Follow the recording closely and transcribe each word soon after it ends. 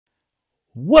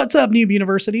What's up, Newb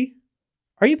University?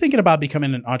 Are you thinking about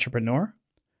becoming an entrepreneur?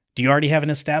 Do you already have an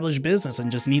established business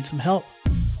and just need some help?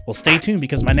 Well, stay tuned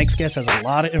because my next guest has a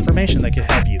lot of information that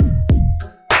could help you.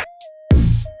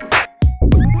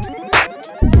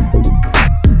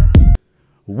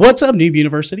 What's up, Newb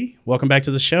University? Welcome back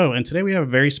to the show. And today we have a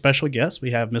very special guest. We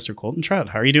have Mr. Colton Trout.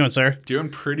 How are you doing, sir? Doing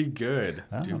pretty good.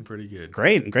 Doing pretty good.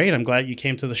 Great. I'm glad you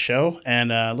came to the show. And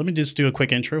let me just do a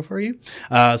quick intro for you.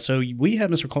 So we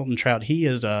have Mr. Colton Trout. He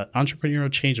is an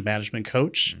entrepreneurial change management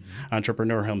coach,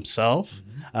 entrepreneur himself.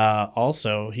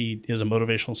 Also, he is a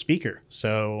motivational speaker.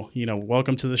 So,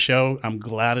 welcome to the show. I'm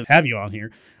glad to have you on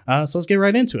here. So let's get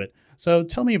right into it. So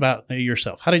tell me about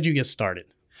yourself. How did you get started?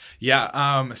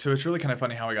 Yeah. So it's really kind of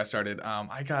funny how I got started.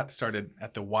 I got started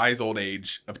at the wise old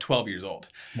age of 12 years old.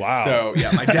 Wow. So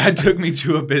yeah, my dad took me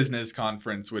to a business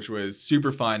conference, which was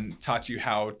super fun. Taught you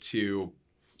how to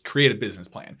create a business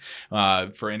plan.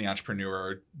 For any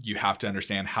entrepreneur, you have to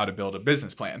understand how to build a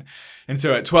business plan. And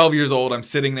so at 12 years old, I'm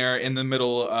sitting there in the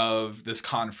middle of this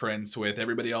conference with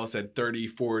everybody else at 30,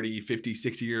 40, 50,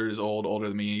 60 years old, older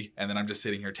than me. And then I'm just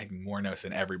sitting here taking more notes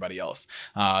than everybody else.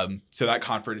 So that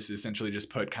conference essentially just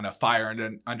put kind of fire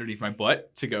underneath my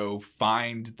butt to go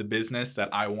find the business that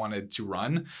I wanted to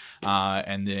run.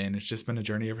 And then it's just been a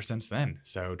journey ever since then.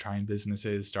 So trying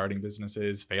businesses, starting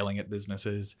businesses, failing at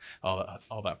businesses, all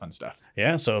that fun stuff.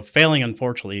 Yeah. So failing,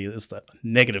 unfortunately, is the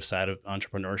negative side of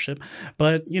entrepreneurship.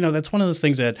 But, that's one of those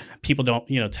things that people don't,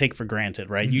 take for granted,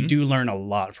 right? Mm-hmm. You do learn a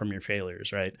lot from your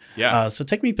failures, right? Yeah. So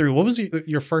take me through, what was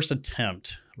your first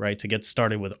attempt, right, to get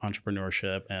started with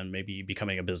entrepreneurship and maybe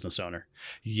becoming a business owner?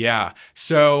 Yeah.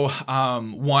 So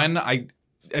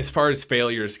as far as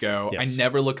failures go, yes. I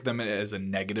never look at them as a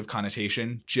negative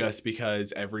connotation just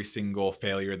because every single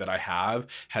failure that I have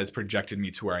has projected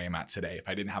me to where I am at today. If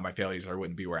I didn't have my failures, I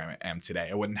wouldn't be where I am today.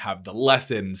 I wouldn't have the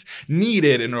lessons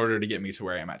needed in order to get me to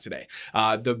where I am at today.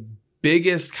 The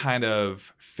biggest kind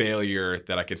of failure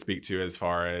that I could speak to as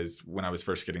far as when I was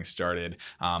first getting started,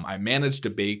 I managed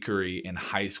a bakery in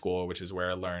high school, which is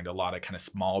where I learned a lot of kind of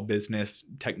small business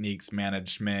techniques,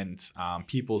 management,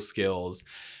 people skills.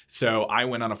 So I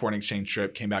went on a foreign exchange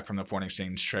trip, came back from the foreign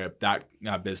exchange trip. That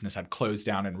business had closed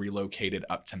down and relocated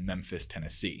up to Memphis,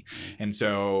 Tennessee. And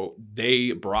so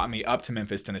they brought me up to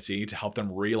Memphis, Tennessee to help them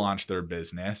relaunch their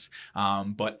business.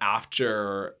 But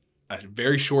after a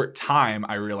very short time,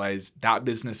 I realized that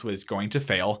business was going to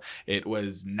fail. It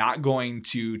was not going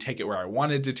to take it where I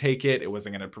wanted to take it. It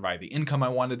wasn't going to provide the income I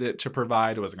wanted it to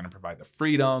provide. It wasn't going to provide the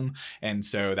freedom. And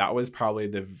so that was probably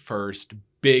the first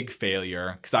big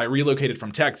failure because I relocated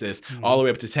from Texas all the way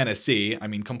up to Tennessee. I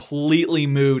mean, completely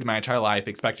moved my entire life,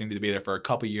 expecting to be there for a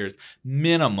couple years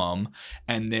minimum,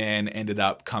 and then ended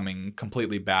up coming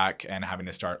completely back and having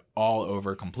to start all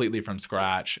over completely from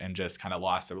scratch and just kind of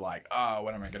lost it like, oh,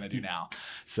 what am I going to do now?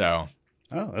 So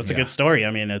oh, that's a good story. I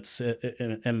mean, it's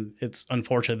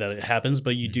unfortunate that it happens,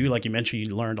 but you do, like you mentioned,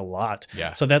 you learned a lot.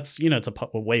 Yeah. So that's, it's a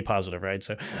way positive, right?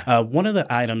 So one of the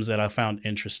items that I found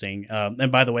interesting,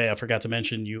 and by the way, I forgot to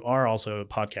mention, you are also a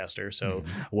podcaster. So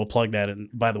we'll plug that in.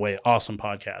 By the way, awesome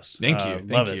podcast. Thank you.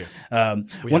 Love Thank it. You.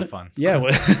 We had fun. Yeah.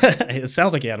 It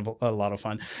sounds like you had a lot of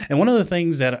fun. And one of the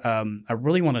things that I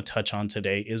really want to touch on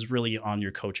today is really on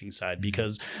your coaching side,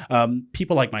 because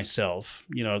people like myself,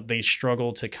 they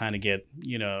struggle to kind of get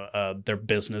their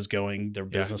business going, their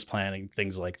business planning,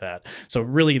 things like that. So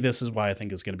really, this is why I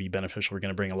think it's going to be beneficial. We're going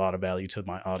to bring a lot of value to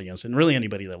my audience and really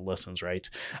anybody that listens, right?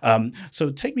 So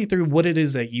take me through what it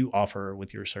is that you offer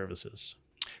with your services.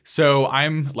 So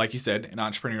I'm, like you said, an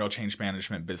entrepreneurial change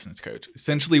management business coach.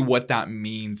 Essentially what that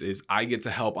means is I get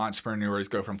to help entrepreneurs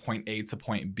go from point A to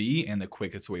point B in the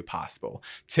quickest way possible.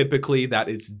 Typically that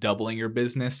is doubling your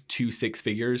business to 6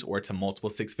 figures or to multiple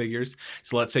 6 figures.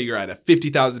 So let's say you're at a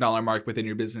 $50,000 mark within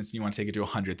your business and you want to take it to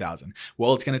 100,000.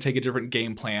 Well, it's going to take a different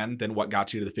game plan than what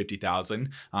got you to the 50,000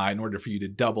 in order for you to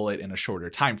double it in a shorter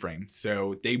time frame.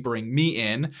 So they bring me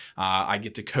in, I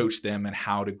get to coach them in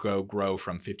how to grow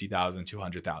from 50,000 to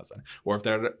 100,000. Or if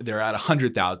they're at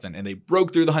 100,000 and they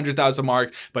broke through the 100,000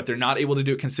 mark, but they're not able to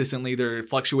do it consistently, they're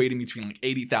fluctuating between like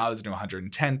 $80,000 to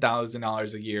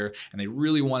 $110,000 a year, and they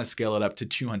really want to scale it up to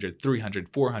 $200,000, $300,000,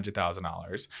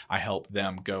 $400,000. I help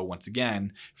them go once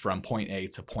again from point A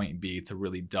to point B to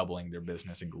really doubling their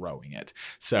business and growing it.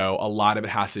 So a lot of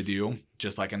it has to do,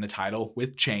 just like in the title,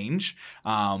 with change,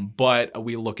 but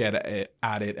we look at it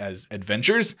as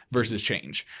adventures versus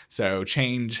change. So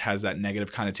change has that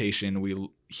negative connotation.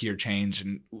 hear change,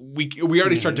 and we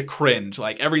already start to cringe.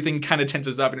 Like everything kind of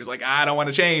tenses up and it's like, I don't want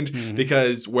to change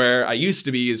because where I used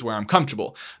to be is where I'm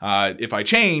comfortable. If I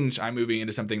change, I'm moving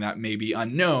into something that may be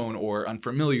unknown or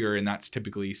unfamiliar, and that's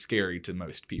typically scary to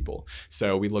most people.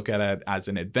 So we look at it as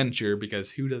an adventure, because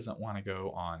who doesn't want to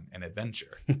go on an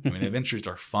adventure? I mean, adventures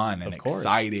are fun and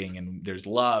exciting, and there's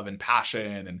love and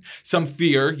passion and some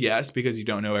fear, yes, because you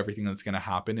don't know everything that's going to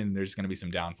happen and there's going to be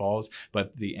some downfalls. But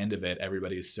at the end of it,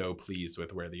 everybody is so pleased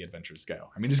with where the adventures go.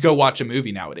 I mean, just go watch a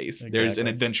movie nowadays. Exactly. There's an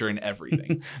adventure in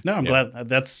everything. No, I'm glad.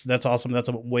 That's awesome. That's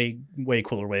a way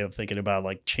cooler way of thinking about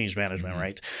like change management,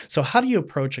 right? So how do you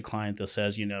approach a client that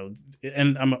says, you know,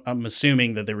 and I'm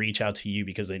assuming that they reach out to you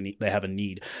because they have a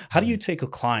need. How do you take a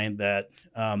client that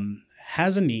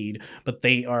has a need, but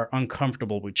they are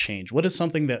uncomfortable with change? What is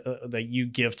something that you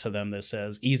give to them that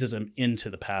says eases them into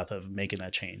the path of making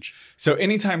that change? So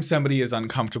anytime somebody is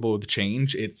uncomfortable with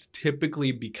change, it's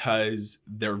typically because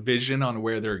their vision on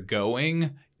where they're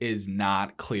going is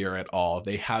not clear at all.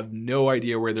 They have no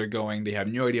idea where they're going. They have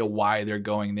no idea why they're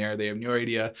going there. They have no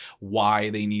idea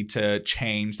why they need to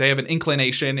change. They have an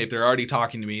inclination. If they're already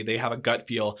talking to me, they have a gut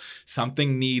feel.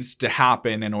 Something needs to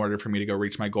happen in order for me to go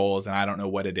reach my goals, and I don't know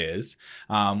what it is.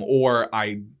 Or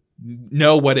I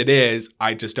know what it is,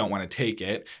 I just don't want to take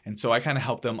it. And so I kind of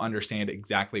help them understand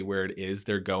exactly where it is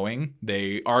they're going.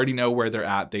 They already know where they're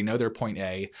at. They know their point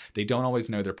A. They don't always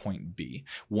know their point B.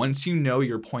 Once you know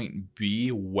your point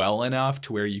B well enough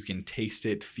to where you can taste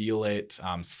it, feel it,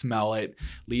 smell it,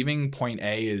 leaving point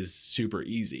A is super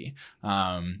easy.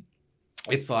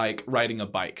 It's like riding a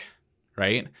bike.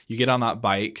 Right? You get on that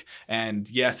bike, and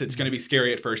yes, it's going to be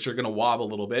scary at first. You're going to wobble a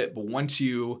little bit, but once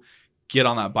you get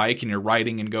on that bike and you're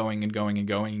riding and going and going and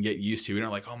going and get used to it, and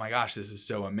you're like, oh my gosh, this is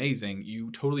so amazing,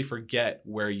 you totally forget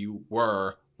where you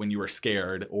were when you were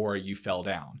scared or you fell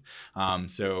down.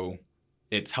 So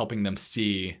it's helping them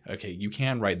see, okay, you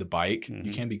can ride the bike.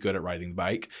 You can be good at riding the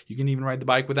bike. You can even ride the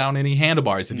bike without any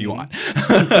handlebars if you want.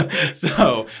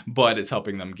 But it's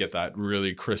helping them get that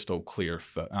really crystal clear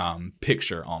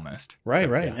picture almost. Right, so,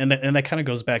 right. Yeah. And that kind of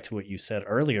goes back to what you said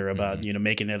earlier about, you know,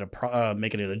 making it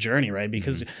a journey, right?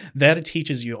 Because that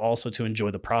teaches you also to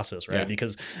enjoy the process, right?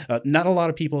 Because not a lot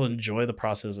of people enjoy the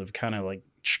process of kind of like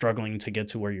struggling to get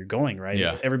to where you're going, right?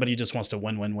 Everybody just wants to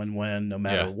win no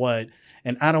matter what.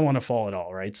 And I don't want to fall at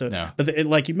all, right? So, but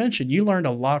like you mentioned, you learned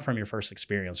a lot from your first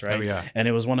experience, right? Oh, yeah. And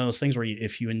it was one of those things where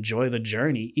if you enjoy the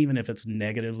journey, even if it's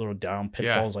negative little down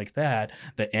pitfalls like that,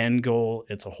 the end goal,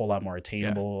 it's a whole lot more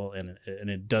attainable, and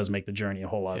it does make the journey a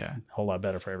whole lot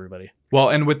better for everybody. Well,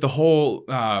 and with the whole,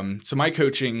 so my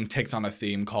coaching takes on a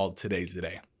theme called Today's the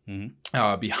Day.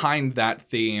 Behind that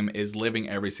theme is living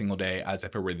every single day as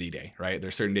if it were the day, right?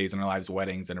 There's certain days in our lives,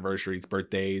 weddings, anniversaries,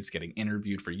 birthdays, getting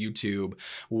interviewed for YouTube,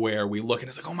 where we look and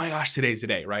it's like, oh my gosh, today's the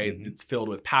day, right? It's filled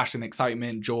with passion,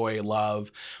 excitement, joy,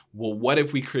 love. Well, what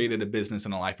if we created a business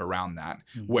and a life around that,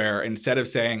 where instead of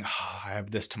saying, oh, I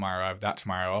have this tomorrow, I have that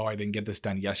tomorrow, oh, I didn't get this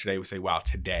done yesterday, we say, wow,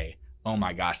 today, oh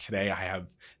my gosh, today I have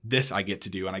this I get to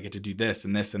do, and I get to do this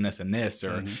and this and this and this.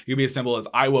 Or it could be as simple as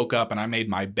I woke up and I made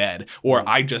my bed, or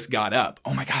I just got up.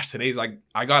 Oh my gosh, today's like,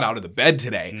 I got out of the bed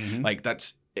today. Like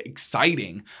that's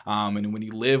exciting. And when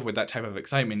you live with that type of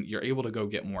excitement, you're able to go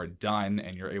get more done,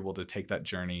 and you're able to take that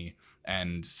journey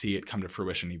and see it come to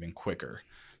fruition even quicker.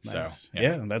 Nice. So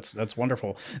yeah, that's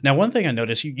wonderful. Now, one thing I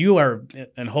noticed, you are,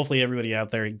 and hopefully everybody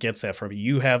out there gets that from you.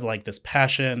 You have like this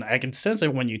passion. I can sense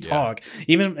it when you talk.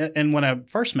 Even and when I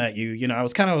first met you, you know, I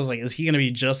was like, is he going to be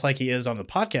just like he is on the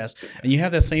podcast? And you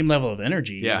have that same level of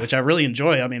energy, which I really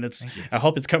enjoy. I mean, I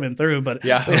hope it's coming through. But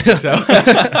I hope so.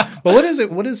 But what is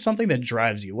it? What is something that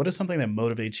drives you? What is something that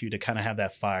motivates you to kind of have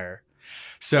that fire?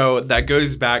 So that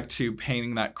goes back to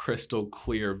painting that crystal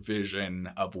clear vision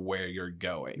of where you're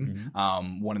going.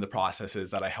 One of the processes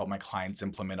that I help my clients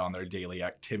implement on their daily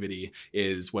activity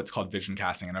is what's called vision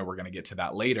casting. I know we're going to get to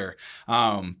that later.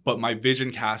 But my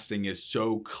vision casting is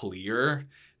so clear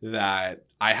that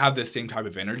I have the same type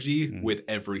of energy with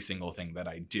every single thing that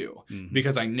I do,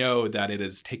 because I know that it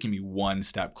is taking me one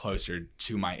step closer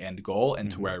to my end goal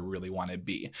and to where I really want to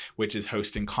be, which is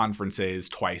hosting conferences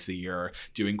twice a year,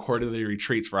 doing quarterly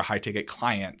retreats for high ticket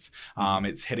clients.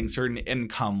 It's hitting certain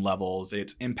income levels.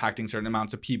 It's impacting certain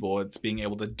amounts of people. It's being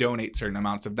able to donate certain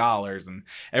amounts of dollars. And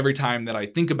every time that I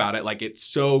think about it, like it's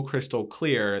so crystal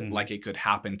clear, like it could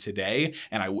happen today,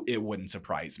 and it wouldn't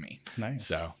surprise me. Nice.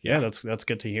 So yeah, that's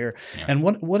good to hear. And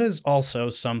what is also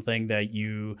something that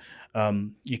you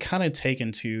kind of take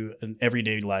into an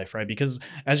everyday life, right? Because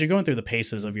as you're going through the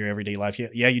paces of your everyday life,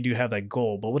 yeah, you do have that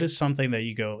goal, but what is something that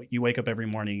you wake up every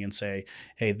morning and say,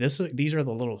 hey, these are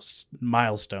the little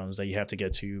milestones that you have to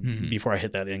get to before I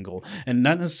hit that end goal, and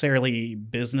not necessarily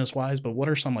business wise, but what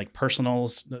are some like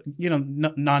personals,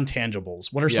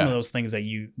 non-tangibles? What are some of those things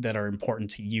that are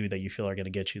important to you that you feel are going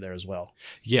to get you there as well?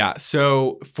 Yeah.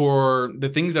 So for the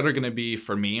things that are going to be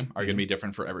for me are going to be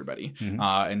different for everybody.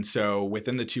 And so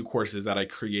within the 2 courses that I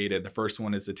created, the first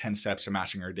one is the 10 steps to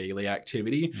matching your daily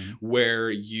activity, where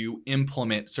you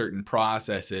implement certain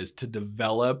processes to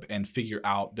develop and figure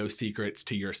out those secrets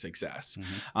to your success.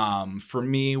 For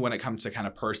me, when it comes to kind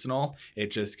of personal,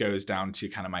 it just goes down to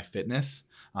kind of my fitness.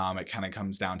 It kind of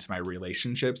comes down to my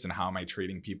relationships and how am I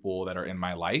treating people that are in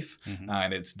my life.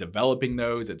 And it's developing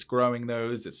those, it's growing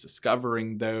those, it's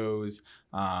discovering those.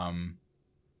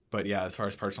 But yeah, as far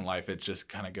as personal life, it just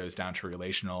kind of goes down to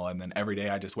relational. And then every day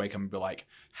I just wake up and be like,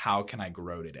 how can I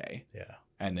grow today? Yeah.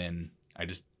 And then I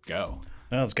just go.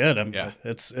 No, that's good.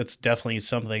 It's definitely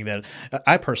something that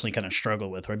I personally kind of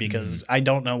struggle with, right? Because I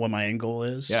don't know what my end goal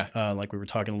is. Like we were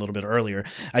talking a little bit earlier,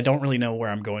 I don't really know where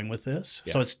I'm going with this.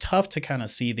 So it's tough to kind of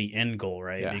see the end goal,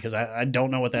 right? Because I don't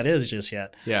know what that is just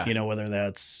yet. Whether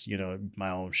that's, my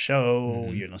own show,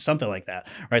 something like that,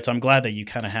 right? So I'm glad that you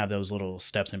kind of have those little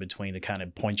steps in between to kind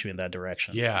of point you in that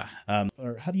direction.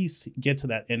 Or how do you get to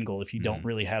that end goal if you don't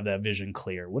really have that vision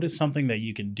clear? What is something that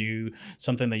you can do,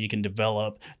 something that you can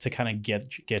develop to kind of get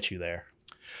you there?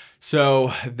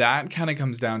 So that kind of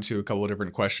comes down to a couple of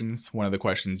different questions. One of the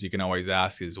questions you can always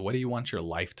ask is, what do you want your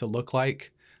life to look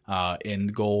like?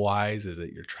 End goal wise, is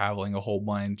it you're traveling a whole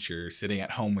bunch, you're sitting at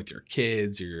home with your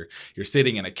kids, you're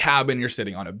sitting in a cabin, you're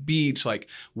sitting on a beach? Like,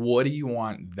 what do you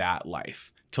want that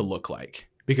life to look like?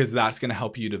 Because that's going to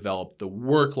help you develop the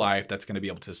work life that's going to be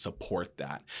able to support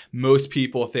that. Most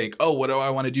people think, oh, what do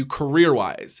I want to do career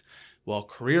wise? Well,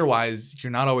 career-wise, you're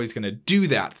not always going to do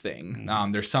that thing.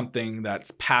 There's something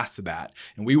that's past that.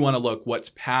 And we want to look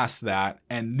what's past that.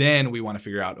 And then we want to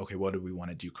figure out, okay, what do we want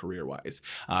to do career-wise?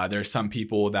 There's some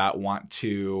people that want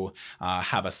to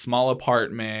have a small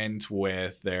apartment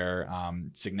with their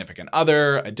significant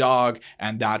other, a dog,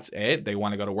 and that's it. They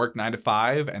want to go to work 9 to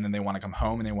 5, and then they want to come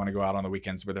home and they want to go out on the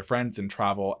weekends with their friends and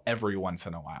travel every once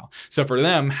in a while. So for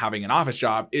them, having an office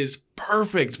job is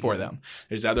perfect for them.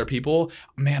 There's other people,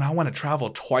 man, I want to travel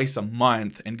twice a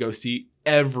month and go see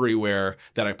everywhere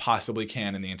that I possibly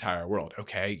can in the entire world.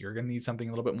 Okay, you're going to need something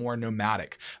a little bit more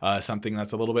nomadic, something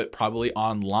that's a little bit probably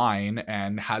online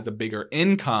and has a bigger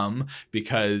income,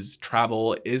 because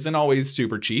travel isn't always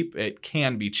super cheap. It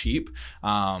can be cheap.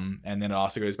 And then it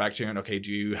also goes back to, okay,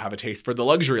 do you have a taste for the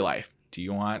luxury life? Do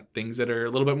you want things that are a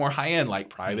little bit more high end, like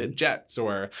private jets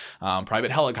or private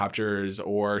helicopters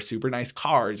or super nice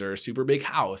cars or a super big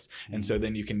house? And so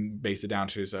then you can base it down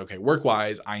to, so, okay, work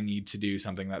wise, I need to do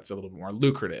something that's a little bit more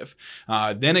lucrative.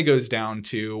 Then it goes down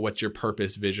to what's your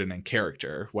purpose, vision, and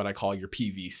character, what I call your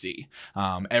PVC.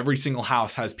 Every single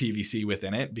house has PVC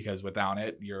within it, because without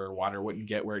it, your water wouldn't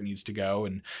get where it needs to go,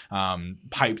 and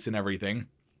pipes and everything.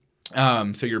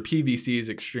 So your PVC is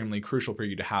extremely crucial for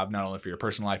you to have, not only for your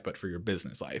personal life, but for your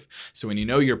business life. So when you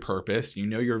know your purpose, you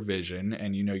know your vision,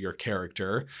 and you know your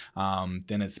character,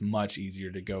 then it's much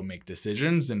easier to go make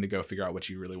decisions and to go figure out what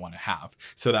you really want to have.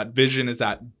 So that vision is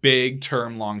that big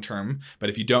term, long term. But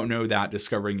if you don't know that,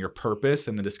 discovering your purpose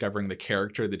and then discovering the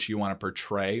character that you want to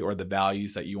portray, or the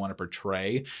values that you want to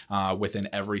portray within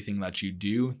everything that you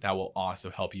do, that will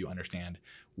also help you understand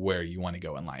where you want to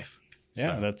go in life.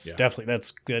 Yeah,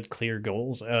 that's good, clear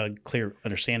goals, clear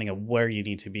understanding of where you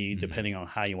need to be depending on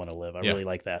how you want to live. I really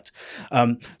like that.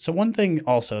 So one thing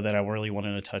also that I really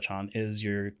wanted to touch on is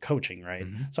your coaching, right?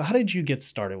 So how did you get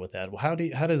started with that? How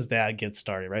does that get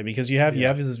started, right? Because you have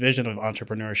this vision of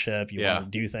entrepreneurship, you want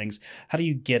to do things. How do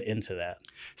you get into that?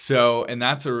 So, and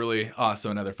that's a really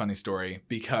also another funny story,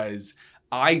 because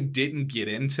I didn't get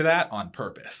into that on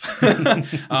purpose.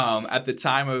 At the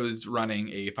time, I was running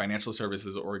a financial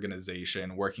services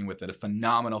organization, working with a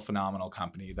phenomenal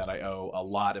company that I owe a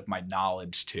lot of my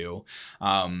knowledge to.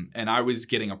 And I was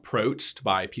getting approached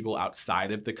by people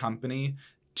outside of the company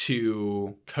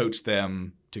to coach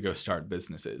them to go start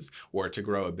businesses or to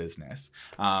grow a business.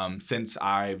 Since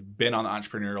I've been on the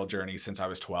entrepreneurial journey since I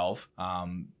was 12,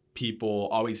 people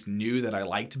always knew that I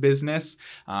liked business.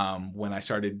 When I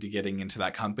started getting into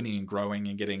that company and growing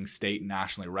and getting state and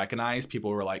nationally recognized,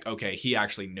 people were like, okay, he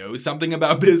actually knows something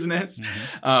about business.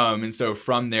 And so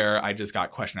from there, I just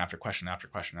got question after question after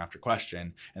question after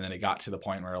question. And then it got to the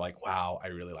point where like, wow, I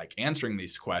really like answering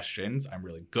these questions. I'm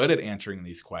really good at answering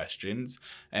these questions.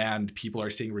 And people are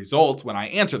seeing results when I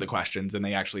answer the questions and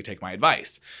they actually take my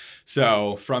advice.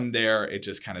 So from there, it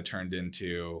just kind of turned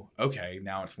into, okay,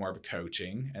 now it's more of a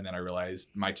coaching. And then I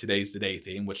realized my today's the day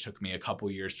theme, which took me a couple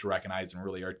years to recognize and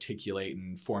really articulate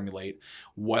and formulate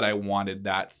what I wanted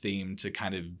that theme to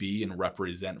kind of be and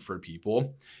represent for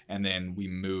people. And then we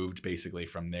moved basically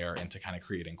from there into kind of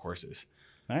creating courses.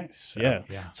 Nice. So,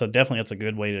 yeah. So definitely that's a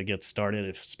good way to get started,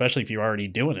 especially if you're already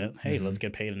doing it. Hey, let's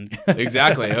get paid.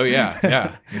 Exactly. Oh, yeah.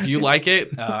 Yeah. If you like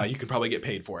it, you could probably get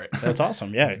paid for it. That's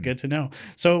awesome. Yeah. Good to know.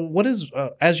 So what is,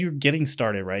 as you're getting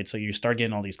started, right? So you start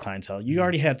getting all these clientele, you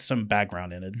already had some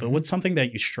background in it, but what's something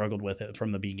that you struggled with it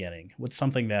from the beginning? What's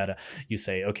something that you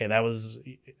say, okay, there was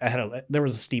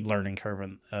a steep learning curve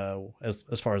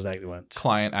as far as that went?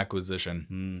 Client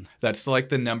acquisition. That's like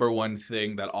the number one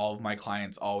thing that all of my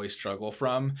clients always struggle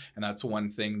from. And that's one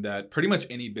thing that pretty much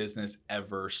any business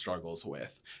ever struggles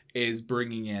with, is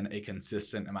bringing in a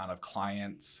consistent amount of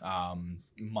clients,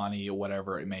 money,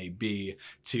 whatever it may be,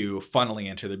 to funnelly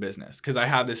into the business. Because I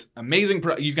have this amazing,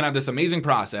 you can have this amazing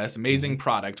process, amazing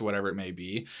product, whatever it may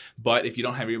be. But if you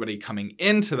don't have everybody coming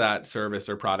into that service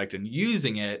or product and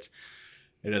using it,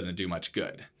 it doesn't do much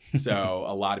good. So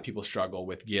a lot of people struggle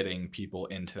with getting people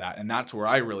into that. And that's where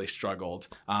I really struggled.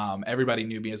 Everybody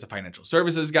knew me as a financial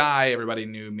services guy. Everybody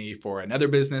knew me for another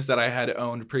business that I had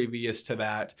owned previous to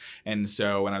that. And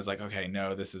so when I was like, okay,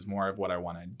 no, this is more of what I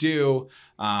want to do.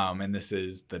 And this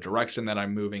is the direction that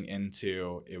I'm moving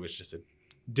into. It was just a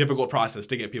difficult process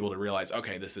to get people to realize,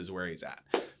 okay, this is where he's at.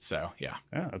 So, yeah.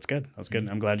 Yeah, that's good. That's good.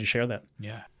 I'm glad you shared that.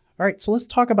 Yeah. All right, so let's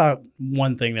talk about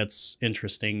one thing that's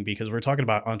interesting, because we're talking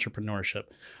about entrepreneurship.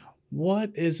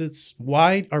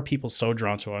 Why are people so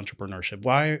drawn to entrepreneurship?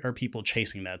 Why are people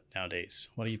chasing that nowadays?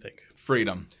 What do you think?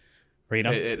 Freedom.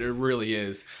 Freedom? It really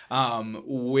is.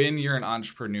 When you're an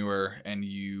entrepreneur and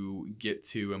you get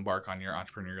to embark on your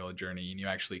entrepreneurial journey and you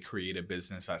actually create a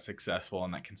business that's successful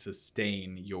and that can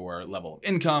sustain your level of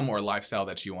income or lifestyle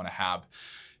that you want to have,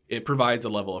 it provides a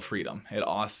level of freedom. It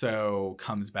also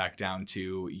comes back down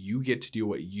to you get to do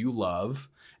what you love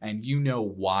and you know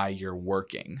why you're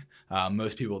working.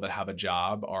 Most people that have a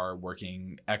job are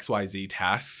working XYZ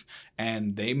tasks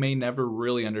and they may never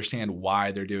really understand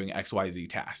why they're doing XYZ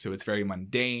tasks. So it's very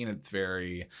mundane. It's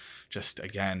very just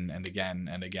again and again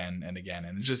and again and again.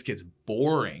 And it just gets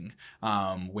boring.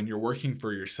 When you're working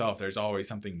for yourself, there's always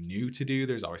something new to do.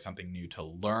 There's always something new to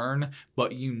learn,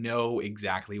 but you know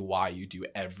exactly why you do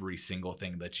every single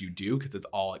thing that you do because it's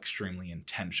all extremely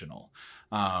intentional.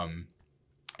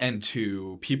 And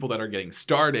to people that are getting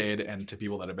started and to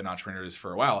people that have been entrepreneurs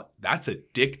for a while, that's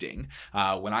addicting.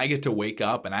 When I get to wake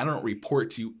up and I don't report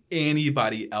to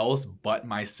anybody else but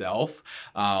myself,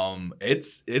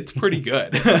 it's pretty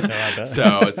good.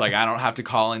 So it's like I don't have to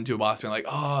call into a boss being like,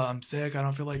 oh, I'm sick. I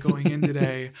don't feel like going in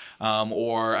today.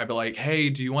 Or I'd be like, hey,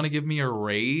 do you want to give me a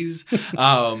raise?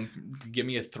 Give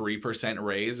me a 3%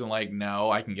 raise. I'm like,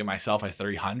 no, I can give myself a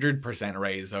 300%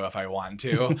 raise though if I want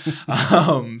to.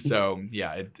 So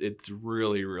yeah, it's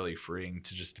really, really freeing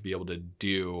to be able to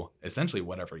do essentially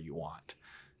whatever you want.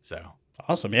 So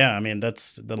awesome. Yeah. I mean,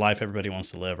 that's the life everybody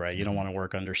wants to live, right? You don't want to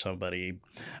work under somebody,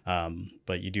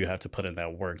 but you do have to put in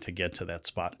that work to get to that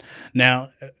spot.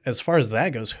 Now, as far as that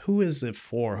goes, who is it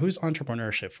for? Who's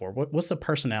entrepreneurship for? What's the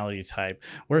personality type?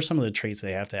 What are some of the traits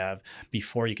they have to have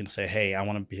before you can say, hey, I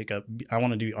want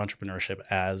to do entrepreneurship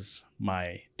as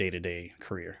my day-to-day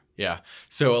career? Yeah.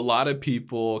 So a lot of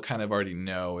people kind of already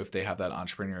know if they have that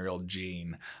entrepreneurial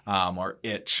gene or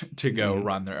itch to go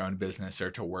run their own business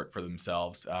or to work for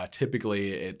themselves.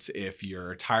 Typically, it's if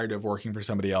you're tired of working for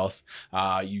somebody else,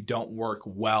 you don't work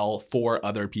well for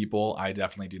other people. I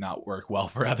definitely do not work well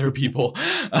for other people.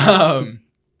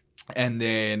 And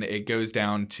then it goes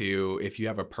down to if you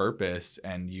have a purpose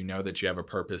and you know that you have a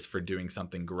purpose for doing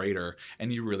something greater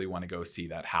and you really want to go see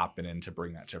that happen and to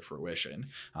bring that to fruition.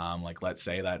 Like let's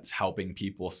say that's helping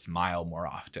people smile more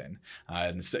often.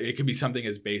 And so it could be something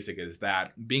as basic as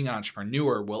that. Being an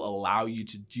entrepreneur will allow you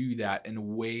to do that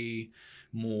in way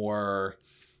more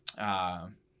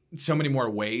so many more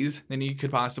ways than you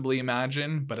could possibly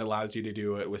imagine, but it allows you to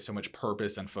do it with so much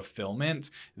purpose and fulfillment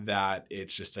that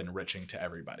it's just enriching to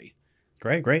everybody.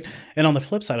 Great, great. And on the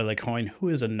flip side of the coin, who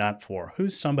is it not for?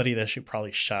 Who's somebody that should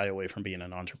probably shy away from being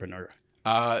an entrepreneur?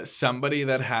 Somebody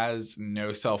that has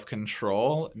no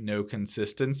self-control, no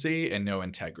consistency, and no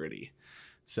integrity.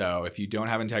 So if you don't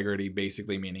have integrity,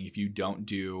 basically meaning if you don't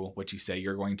do what you say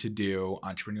you're going to do,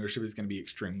 entrepreneurship is going to be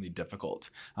extremely difficult.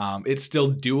 It's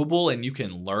still doable, and you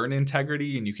can learn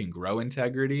integrity and you can grow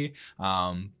integrity.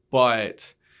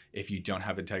 But if you don't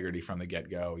have integrity from the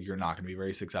get-go, you're not going to be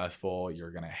very successful. You're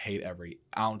going to hate every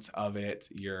ounce of it.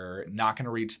 You're not going to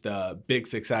reach the big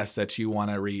success that you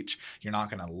want to reach. You're not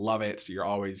going to love it. You're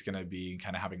always going to be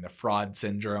kind of having the fraud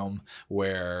syndrome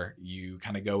where you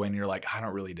kind of go in and you're like, I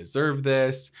don't really deserve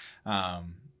this.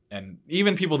 And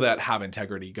even people that have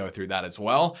integrity go through that as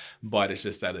well, but it's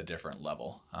just at a different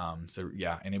level. So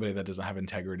yeah, anybody that doesn't have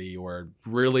integrity or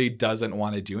really doesn't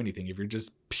want to do anything, if you're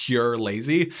just pure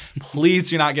lazy, please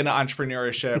do not get into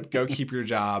entrepreneurship. Go keep your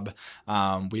job.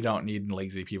 We don't need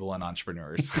lazy people and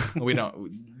entrepreneurs.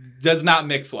 Does not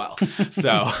mix well.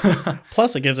 So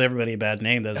plus it gives everybody a bad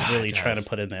name that's really trying to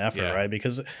put in the effort, right?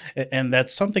 Because, and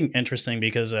that's something interesting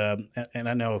because, and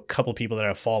I know a couple people that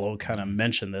I follow kind of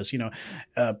mention this,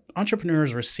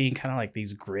 entrepreneurs were seen kind of like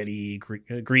these greedy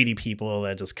people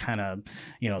that just kind of,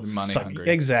 money hungry.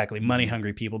 Exactly. Money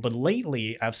hungry people. But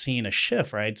lately I've seen a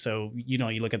shift, right? So, you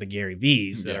look at the Gary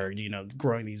V's that are,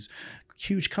 growing these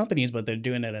huge companies, but they're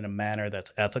doing it in a manner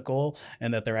that's ethical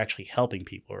and that they're actually helping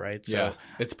people, right? So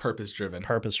it's purpose driven.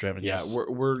 Yes.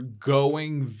 We're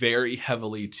going very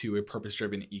heavily to a purpose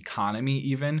driven economy,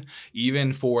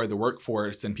 even for the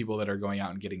workforce and people that are going out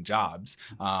and getting jobs.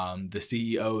 The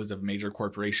CEOs of major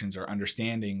corporations are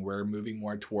understanding we're moving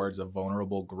more towards a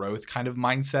vulnerable growth kind of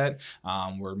mindset.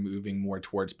 We're moving more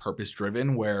towards purpose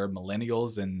driven, where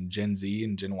millennials and Gen Z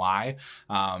and Gen Y,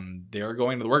 they're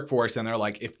going to the workforce and they're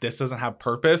like, if this doesn't have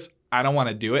purpose, I don't want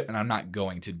to do it, and I'm not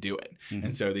going to do it.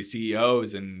 And so the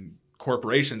CEOs and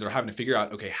corporations are having to figure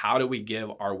out, okay, how do we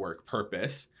give our work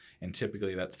purpose? And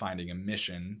typically that's finding a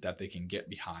mission that they can get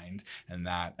behind and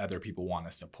that other people want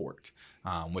to support,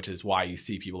 which is why you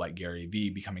see people like Gary Vee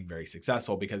becoming very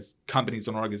successful, because companies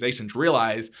and organizations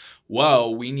realize, whoa,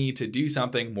 we need to do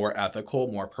something more ethical,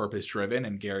 more purpose driven.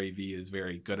 And Gary Vee is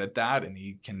very good at that. And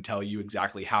he can tell you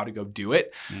exactly how to go do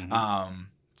it.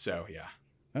 So yeah.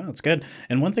 Oh, that's good.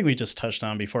 And one thing we just touched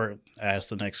on before I ask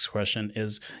the next question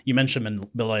is you mentioned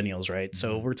millennials, right?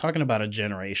 So we're talking about a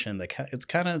generation that it's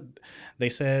kind of, they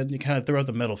said you kind of threw out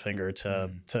the middle finger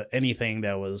to anything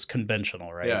that was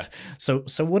conventional, right? Yeah. So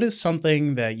what is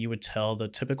something that you would tell the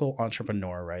typical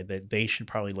entrepreneur, right, that they should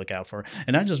probably look out for?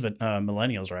 And not just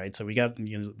millennials, right? So we got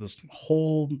this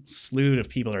whole slew of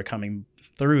people that are coming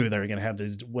through that are going to have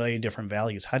these way different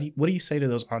values. What do you say to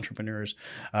those entrepreneurs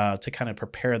to kind of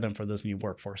prepare them for this new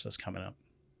workforce that's coming up?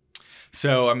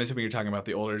 So I'm assuming you're talking about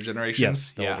the older generations.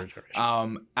 Yes, the older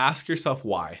generation. Ask yourself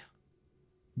why.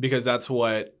 Because that's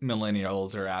what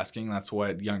millennials are asking. That's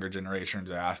what younger generations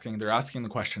are asking. They're asking the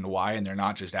question why, and they're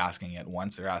not just asking it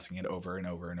once. They're asking it over and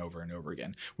over and over and over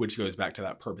again, which goes back to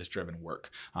that purpose-driven work.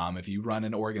 If you run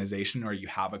an organization or you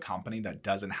have a company that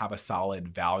doesn't have a solid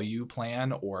value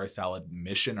plan or a solid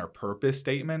mission or purpose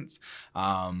statements,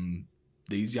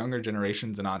 these younger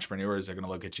generations and entrepreneurs are going to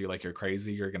look at you like you're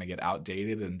crazy. You're going to get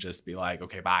outdated and just be like,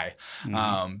 okay, bye.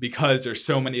 Because there's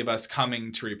so many of us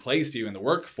coming to replace you in the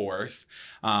workforce,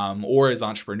 or as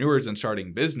entrepreneurs and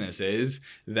starting businesses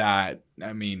that,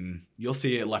 you'll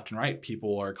see it left and right.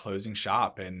 People are closing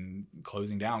shop and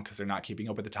closing down because they're not keeping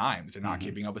up with the times. They're not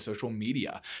keeping up with social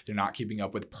media. They're not keeping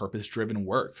up with purpose-driven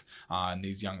work. And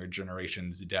these younger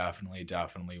generations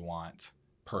definitely want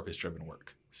purpose-driven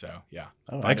work. So yeah.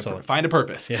 Oh, excellent. Find a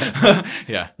purpose. Yeah.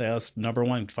 Yeah. That's number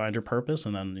one. Find your purpose,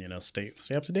 and then stay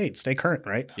up to date, stay current.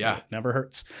 Right. Yeah. It never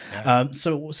hurts. Yeah.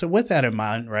 So with that in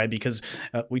mind, right? Because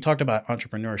we talked about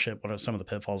entrepreneurship, what are some of the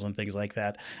pitfalls and things like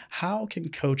that. How can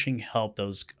coaching help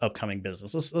those upcoming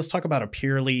businesses? Let's talk about a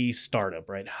purely startup,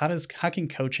 right? How can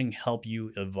coaching help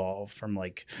you evolve from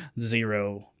like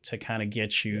zero to kind of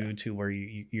get you to where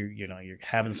you're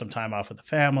having some time off with the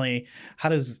family? How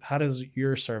does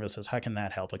your services, how can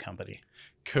that help a company?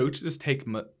 Coaches take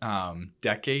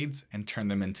decades and turn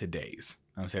them into days.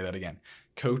 I'm going to say that again.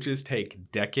 Coaches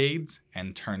take decades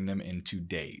and turn them into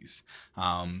days.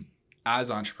 As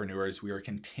entrepreneurs, we are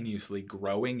continuously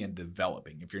growing and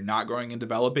developing. If you're not growing and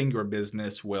developing, your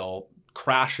business will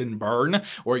crash and burn,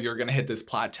 or you're going to hit this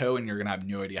plateau and you're going to have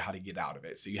no idea how to get out of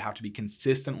it. So you have to be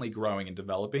consistently growing and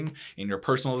developing in your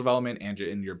personal development and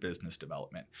in your business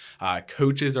development.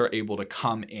 Coaches are able to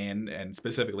come in, and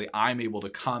specifically I'm able to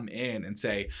come in and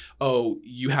say, oh,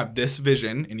 you have this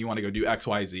vision and you want to go do X,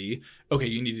 Y, Z. Okay,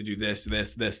 you need to do this,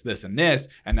 this, this, this, and this,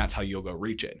 and that's how you'll go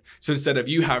reach it. So instead of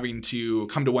you having to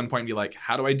come to one point and be like,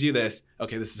 how do I do this?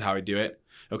 Okay, this is how I do it.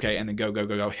 Okay. And then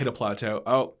go, hit a plateau.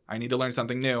 Oh, I need to learn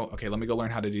something new. Okay. Let me go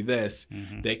learn how to do this.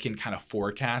 They can kind of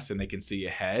forecast and they can see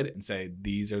ahead and say,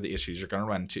 these are the issues you're going to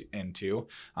run into.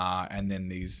 And then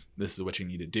this is what you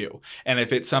need to do. And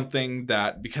if it's something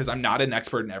that, because I'm not an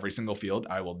expert in every single field,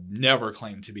 I will never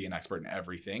claim to be an expert in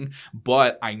everything,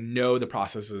 but I know the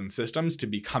processes and systems to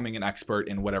becoming an expert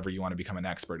in whatever you want to become an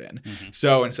expert in.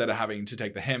 So instead of having to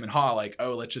take the hem and haw, like,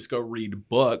 oh, let's just go read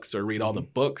books or read all the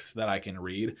books that I can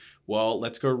read. Well,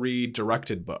 let's go read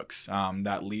directed books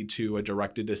that lead to a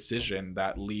directed decision,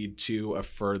 that lead to a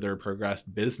further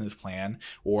progressed business plan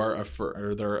or a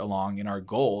further along in our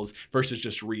goals versus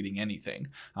just reading anything.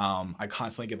 I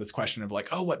constantly get this question of like,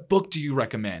 oh, what book do you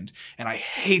recommend? And I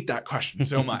hate that question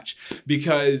so much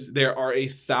because there are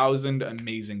 1,000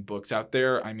 amazing books out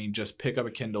there. I mean, just pick up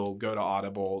a Kindle, go to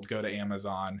Audible, go to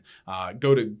Amazon,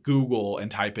 go to Google and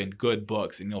type in good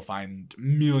books and you'll find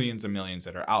millions and millions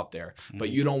that are out there. But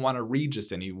you don't want to read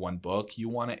just any one book. You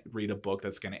want to read a book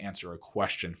that's going to answer a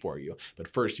question for you. But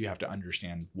first you have to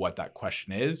understand what that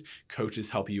question is.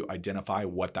 Coaches help you identify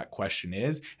what that question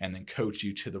is and then coach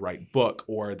you to the right book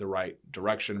or the right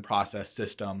direction, process,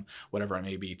 system, whatever it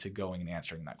may be to going and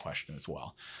answering that question as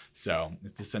well. So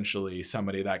it's essentially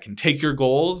somebody that can take your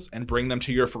goals and bring them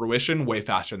to your fruition way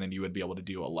faster than you would be able to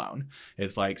do alone.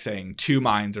 It's like saying 2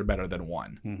 minds are better than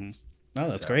one. Oh,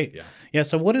 that's great. Yeah.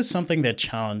 So what is something that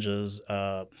challenges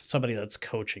somebody that's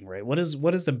coaching, right? What is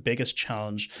the biggest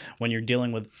challenge when you're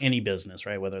dealing with any business,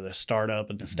 right? Whether they're a startup,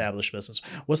 an established business,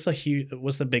 what's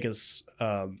the biggest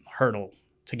hurdle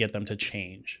to get them to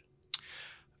change?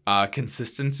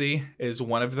 Consistency is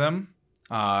one of them.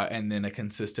 And then a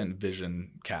consistent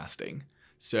vision casting.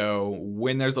 So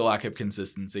when there's a lack of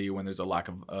consistency, when there's a lack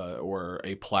of or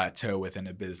a plateau within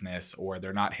a business, or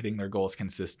they're not hitting their goals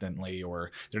consistently,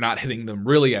 or they're not hitting them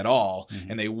really at all,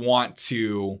 and they want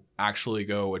to actually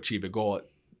go achieve a goal, it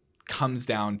comes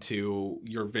down to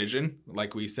your vision,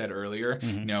 like we said earlier,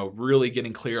 really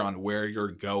getting clear on where you're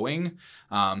going,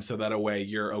 so that a way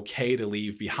you're okay to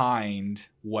leave behind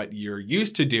what you're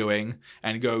used to doing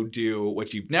and go do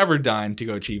what you've never done to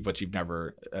go achieve what you've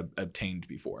never obtained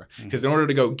before. Because in order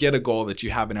to go get a goal that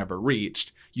you haven't ever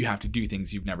reached, you have to do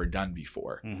things you've never done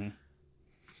before.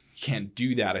 You can't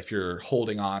do that if you're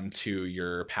holding on to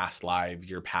your past life,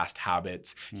 your past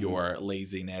habits, your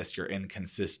laziness, your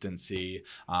inconsistency.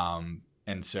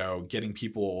 And so getting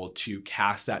people to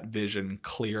cast that vision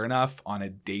clear enough on a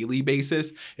daily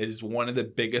basis is one of the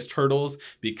biggest hurdles,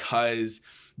 because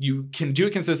you can do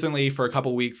it consistently for a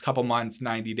couple weeks, couple months,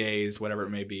 90 days, whatever it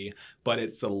may be, but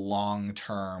it's the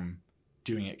long-term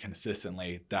doing it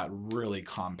consistently that really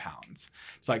compounds.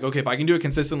 It's like, okay, if I can do it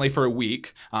consistently for a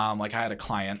week, like I had a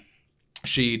client,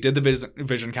 she did the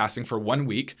vision casting for 1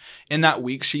 week. In that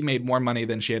week, she made more money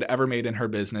than she had ever made in her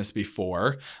business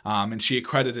before. And she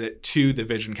accredited it to the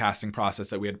vision casting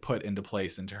process that we had put into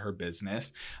place into her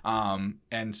business.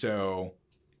 And so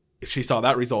if she saw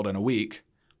that result in a week,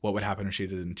 what would happen if she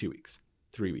did it in 2 weeks,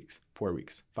 3 weeks, 4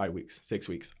 weeks, 5 weeks, 6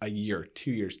 weeks, a year, 2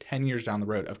 years, 10 years down the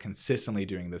road of consistently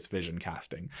doing this vision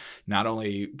casting? Not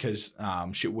only because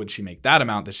would she make that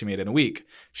amount that she made in a week,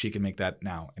 she can make that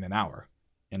now in an hour,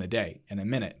 in a day, in a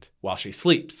minute, while she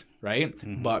sleeps, right?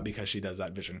 But because she does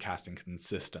that vision casting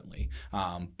consistently.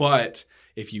 But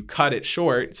if you cut it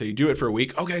short, so you do it for a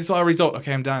week, okay, saw a result,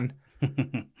 okay, I'm done.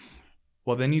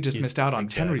 Well, then you just missed out on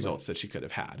 10 results that you could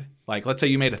have had. Like, let's say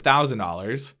you made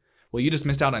 $1,000. Well, you just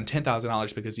missed out on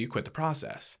 $10,000 because you quit the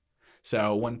process.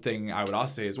 So one thing I would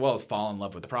also say as well is fall in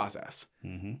love with the process.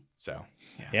 So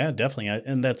yeah, definitely.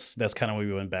 And that's kind of what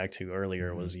we went back to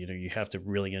earlier was, you have to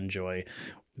really enjoy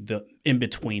the in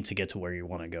between to get to where you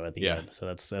want to go at the end. So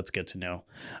that's good to know.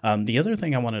 The other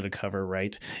thing I wanted to cover,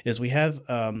 right, is we have,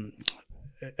 and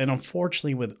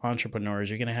unfortunately with entrepreneurs,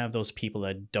 you're going to have those people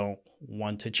that don't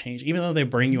want to change, even though they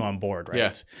bring you on board,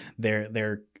 right?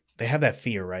 They have that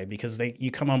fear, right? Because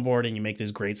you come on board and you make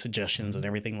these great suggestions and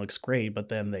everything looks great, but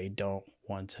then they don't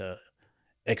want to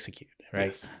execute,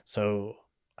 right? So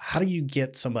how do you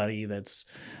get somebody that's,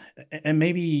 and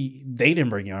maybe they didn't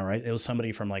bring you on, right? It was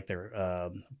somebody from like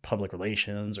their public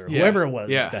relations or whoever it was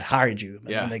that hired you.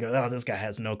 And they go, oh, this guy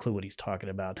has no clue what he's talking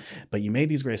about. But you made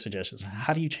these great suggestions.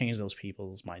 How do you change those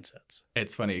people's mindsets?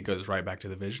 It's funny. It goes right back to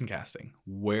the vision casting.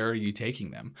 Where are you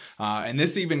taking them? And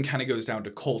this even kind of goes down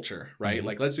to culture, right?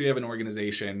 Like, let's say you have an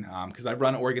organization, because I've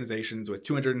run organizations with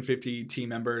 250 team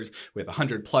members, with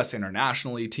 100 plus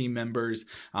internationally team members.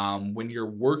 When you're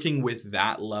working with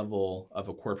that level of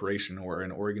a corporation or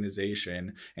an organization,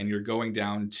 and you're going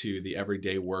down to the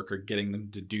everyday work or getting them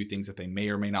to do things that they may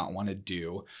or may not want to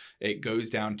do, it goes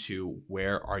down to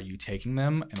where are you taking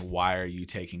them and why are you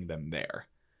taking them there?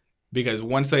 Because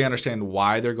once they understand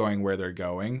why they're going where they're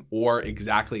going, or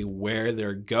exactly where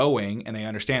they're going, and they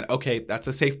understand, okay, that's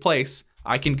a safe place,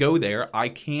 I can go there, I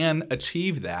can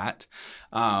achieve that,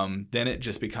 then it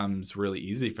just becomes really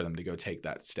easy for them to go take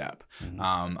that step.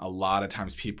 A lot of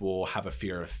times people have a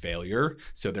fear of failure,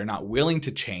 so they're not willing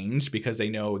to change because they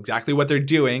know exactly what they're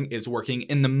doing is working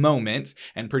in the moment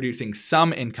and producing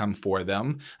some income for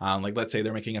them. Like let's say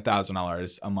they're making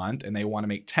 $1,000 a month and they want to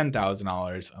make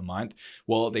 $10,000 a month.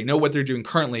 Well, they know what they're doing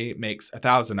currently makes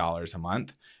 $1,000 a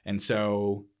month. And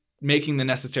so making the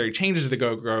necessary changes to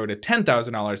grow to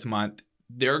 $10,000 a month,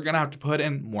 they're going to have to put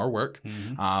in more work,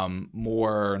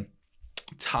 more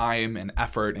time and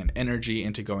effort and energy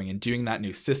into going and doing that,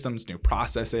 new systems, new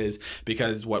processes,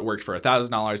 because what worked for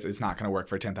 $1,000 is not going to work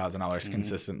for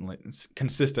 $10,000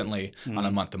 consistently on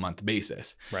a month-to-month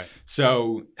basis. Right.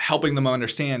 So helping them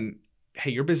understand,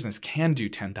 hey, your business can do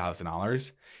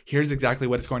 $10,000. Here's exactly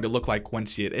what it's going to look like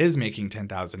once it is making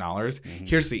 $10,000.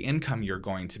 Here's the income you're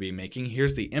going to be making.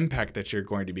 Here's the impact that you're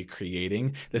going to be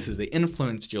creating. This is the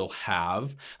influence you'll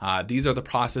have. These are the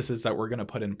processes that we're going to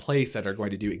put in place that are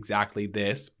going to do exactly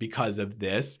this, because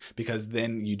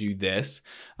then you do this.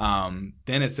 Then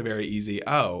it's a very easy,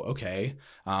 oh, okay.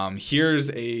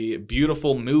 Here's a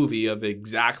beautiful movie of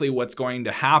exactly what's going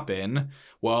to happen.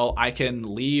 Well, I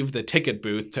can leave the ticket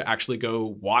booth to actually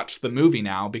go watch the movie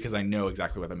now because I know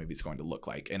exactly what the movie's going to look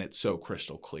like. And it's so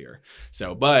crystal clear.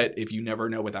 So, but if you never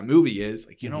know what that movie is,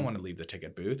 like you don't want to leave the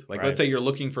ticket booth. Like let's say you're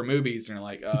looking for movies and you're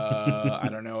like, I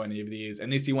don't know any of these.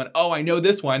 And they see one, oh, I know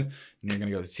this one. And you're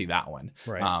going to go see that one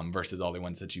versus all the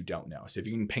ones that you don't know. So if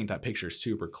you can paint that picture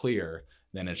super clear,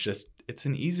 then it's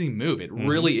an easy move. It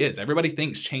really is. Everybody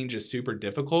thinks change is super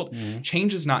difficult.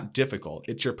 Change is not difficult.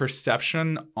 It's your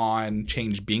perception on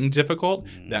change being difficult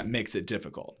that makes it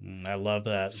difficult. I love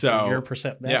that. So your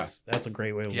that's a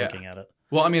great way of looking at it.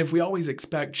 Well, I mean, if we always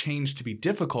expect change to be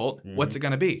difficult, what's it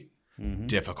going to be?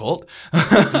 Difficult.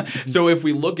 So if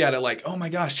we look at it like, oh my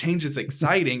gosh, change is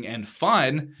exciting and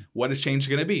fun, what is change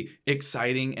going to be?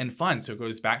 Exciting and fun. So it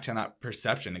goes back to that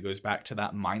perception. It goes back to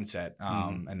that mindset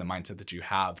and the mindset that you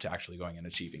have to actually going and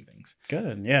achieving things.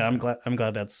 Good. Yeah, so. I'm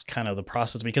glad that's kind of the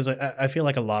process, because I feel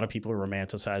like a lot of people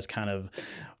romanticize kind of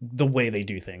the way they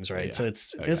do things, right? So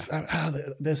it's this,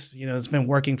 it's been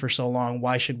working for so long.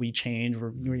 Why should we change?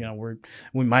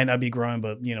 We might not be growing,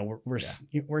 but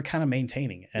we're kind of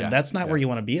maintaining, and that's not where you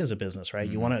want to be as a business, right?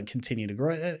 You want to continue to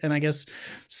grow. And I guess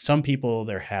some people,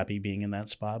 they're happy being in that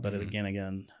spot, but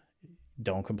again,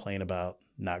 don't complain about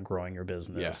not growing your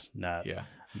business.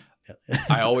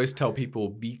 I always tell people,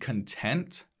 be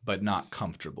content, but not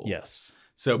comfortable. Yes.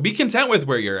 So be content with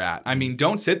where you're at. I mean,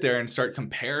 don't sit there and start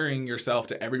comparing yourself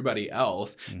to everybody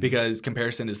else because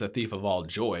comparison is the thief of all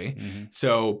joy.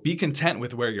 So be content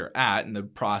with where you're at in the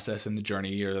process and the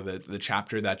journey or the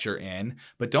chapter that you're in,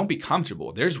 but don't be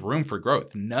comfortable. There's room for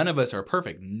growth. None of us are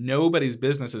perfect. Nobody's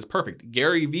business is perfect.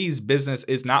 Gary Vee's business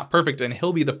is not perfect, and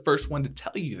he'll be the first one to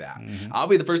tell you that. I'll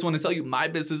be the first one to tell you my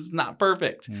business is not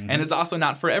perfect, and it's also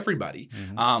not for everybody.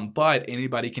 But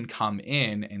anybody can come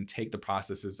in and take the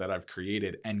processes that I've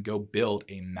created and go build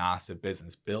a massive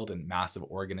business, build a massive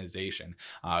organization,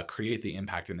 create the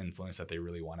impact and influence that they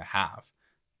really want to have.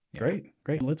 Great.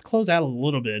 Let's close out a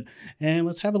little bit and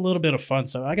let's have a little bit of fun.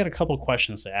 So I got a couple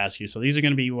questions to ask you. So these are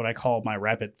going to be what I call my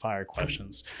rapid fire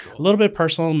questions. Cool. A little bit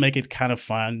personal, make it kind of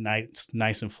fun,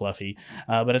 nice and fluffy.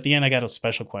 But at the end, I got a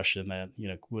special question that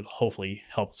would hopefully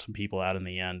help some people out in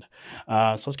the end.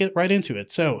 So let's get right into it.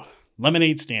 So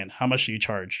lemonade stand, how much do you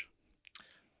charge?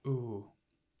 Ooh.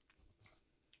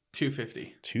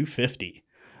 $250. $250.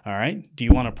 All right. Do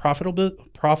you want a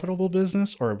profitable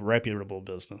business or a reputable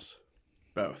business?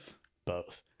 Both.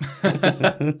 But if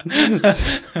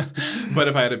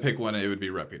I had to pick one, it would be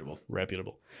reputable.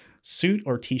 Suit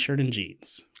or t-shirt and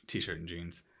jeans? T-shirt and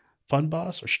jeans. Fun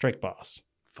boss or strict boss?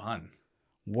 Fun.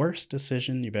 Worst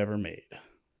decision you've ever made?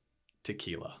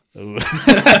 Tequila.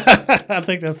 I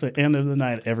think that's the end of the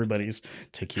night. Everybody's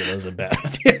tequila is a bad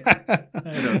idea.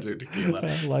 I don't do tequila.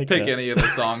 Pick that. Any of the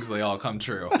songs, they all come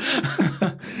true.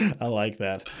 I like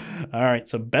that. All right.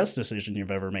 So best decision you've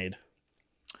ever made?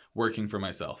 Working for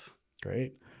myself.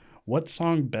 Great. What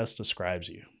song best describes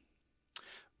you?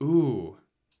 Ooh.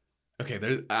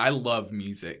 Okay. I love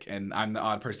music, and I'm the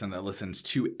odd person that listens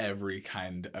to every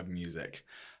kind of music.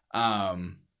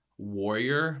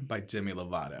 Warrior by Demi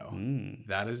Lovato.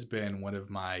 That has been one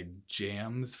of my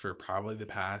jams for probably the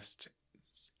past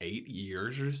 8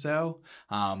 years or so.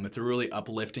 It's a really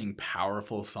uplifting,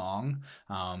 powerful song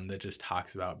that just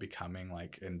talks about becoming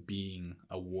and being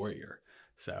a warrior.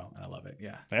 So, and I love it.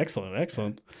 Yeah.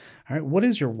 Excellent. All right. What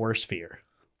is your worst fear?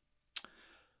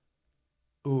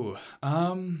 Ooh.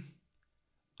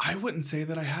 I wouldn't say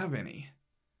that I have any.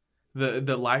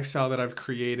 The lifestyle that I've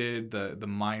created, the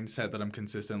mindset that I'm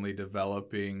consistently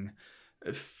developing,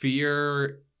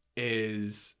 fear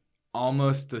is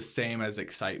almost the same as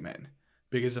excitement.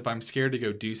 Because if I'm scared to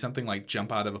go do something like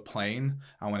jump out of a plane,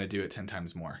 I want to do it 10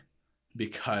 times more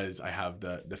because I have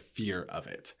the fear of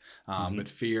it. But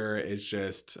fear is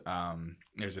just,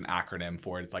 there's an acronym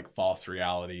for it. It's like false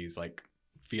realities, like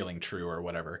feeling true or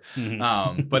whatever.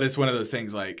 But it's one of those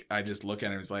things, like I just look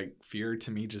at it, it's like fear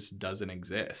to me just doesn't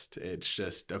exist. It's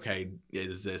just, okay,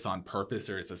 is this on purpose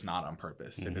or is this not on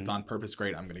purpose? If it's on purpose,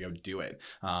 great, I'm gonna go do it.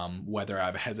 Whether I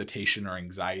have hesitation or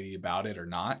anxiety about it or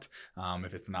not,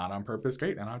 if it's not on purpose,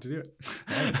 great, I don't have to do it.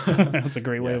 Nice. That's a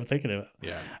great way of thinking of it.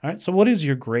 Yeah. All right, so what is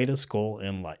your greatest goal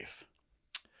in life?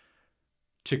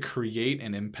 To create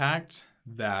an impact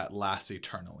that lasts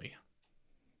eternally.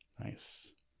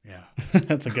 Nice. Yeah.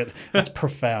 That's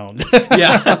profound.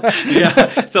 yeah.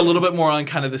 It's a little bit more on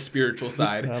kind of the spiritual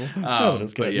side.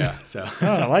 That's good. But yeah, so.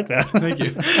 I like that. Thank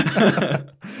you.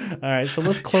 All right. So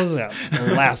let's close out.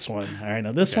 The last one. All right.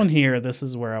 Now this one here, this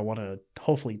is where I want to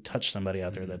hopefully touch somebody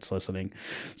out there that's listening.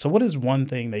 So what is one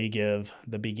thing that you give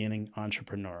the beginning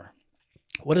entrepreneur?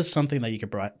 What is something that you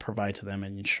could provide to them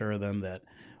and ensure them that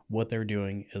what they're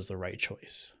doing is the right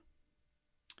choice?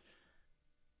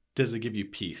 Does it give you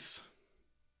peace?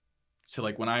 So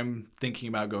like when I'm thinking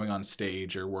about going on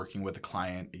stage or working with a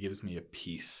client, it gives me a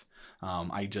peace.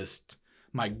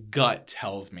 My gut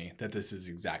tells me that this is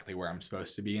exactly where I'm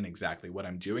supposed to be and exactly what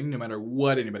I'm doing, no matter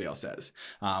what anybody else says.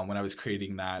 When I was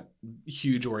creating that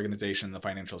huge organization, the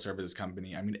financial services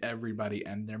company, I mean, everybody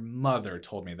and their mother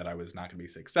told me that I was not going to be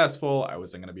successful. I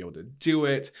wasn't going to be able to do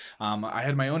it. I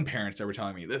had my own parents that were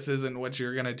telling me, this isn't what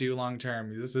you're going to do long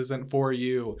term. This isn't for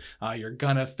you. You're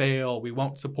going to fail. We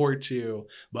won't support you.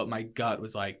 But my gut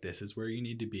was like, this is where you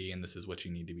need to be and this is what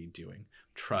you need to be doing.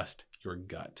 Trust your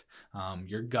gut.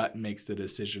 Your gut makes the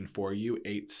decision for you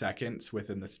 8 seconds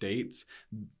within the States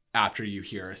after you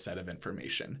hear a set of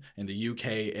information. In the UK,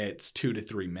 it's 2 to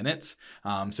 3 minutes.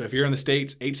 So if you're in the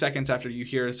States, 8 seconds after you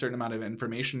hear a certain amount of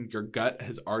information, your gut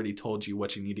has already told you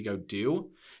what you need to go do.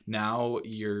 Now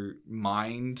your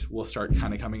mind will start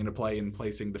kind of coming into play and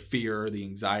placing the fear, the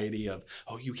anxiety of,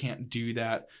 oh, you can't do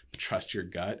that. Trust your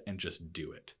gut and just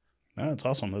do it. Oh, that's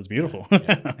awesome. That's beautiful.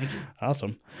 Yeah,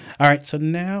 awesome. All right. So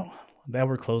now that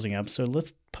we're closing up, so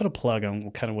let's put a plug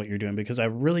on kind of what you're doing, because I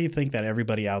really think that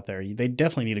everybody out there, they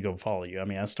definitely need to go follow you. I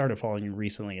mean, I started following you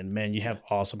recently, and man, you have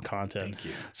awesome content. Thank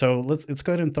you. So let's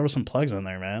go ahead and throw some plugs in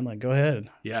there, man. Like, go ahead.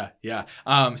 Yeah.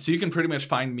 So you can pretty much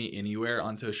find me anywhere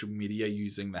on social media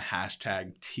using the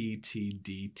hashtag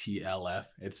TTDTLF.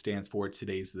 It stands for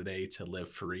Today's the Day to Live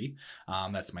Free.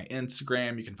 That's my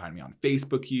Instagram. You can find me on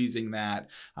Facebook using that.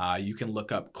 You can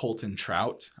look up Colton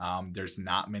Trout. There's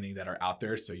not many that are out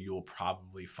there, so you will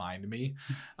probably find me.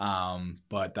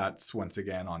 But that's once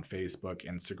again on Facebook,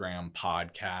 Instagram,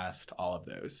 podcast, all of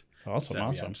those. Awesome. So,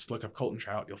 awesome. Yeah, just look up Colton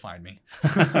Trout. You'll find me.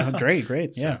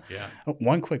 Great. Yeah. So, yeah.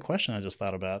 One quick question I just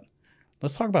thought about.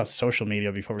 Let's talk about social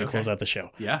media before we close out the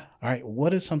show. Yeah. All right.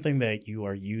 What is something that you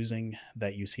are using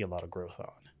that you see a lot of growth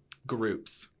on?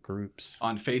 Groups.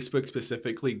 On Facebook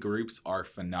specifically, groups are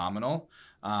phenomenal.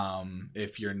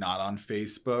 If you're not on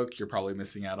Facebook, you're probably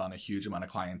missing out on a huge amount of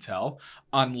clientele,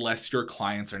 unless your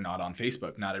clients are not on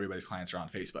Facebook. Not everybody's clients are on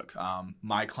Facebook.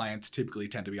 My clients typically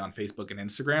tend to be on Facebook and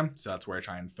Instagram, so that's where I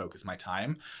try and focus my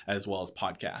time, as well as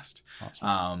podcast.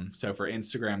 Awesome. So for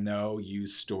Instagram, though,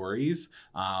 use stories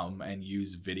and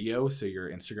use video, so your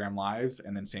Instagram lives,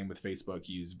 and then same with Facebook,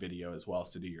 use video as well,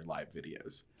 so do your live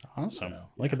videos. Awesome. So,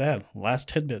 look at that. Last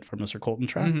tidbit from Mr. Colton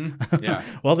Trout. Mm-hmm. Yeah.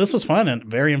 Well, this was fun and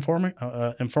very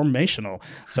informational.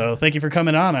 So thank you for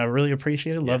coming on. I really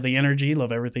appreciate it. Love the energy.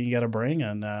 Love everything you got to bring.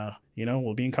 And,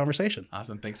 we'll be in conversation.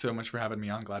 Awesome. Thanks so much for having me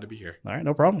on. Glad to be here. All right.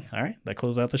 No problem. All right. That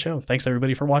closes out the show. Thanks,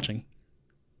 everybody, for watching.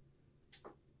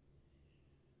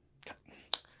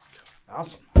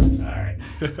 Awesome. All right.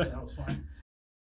 That was fun.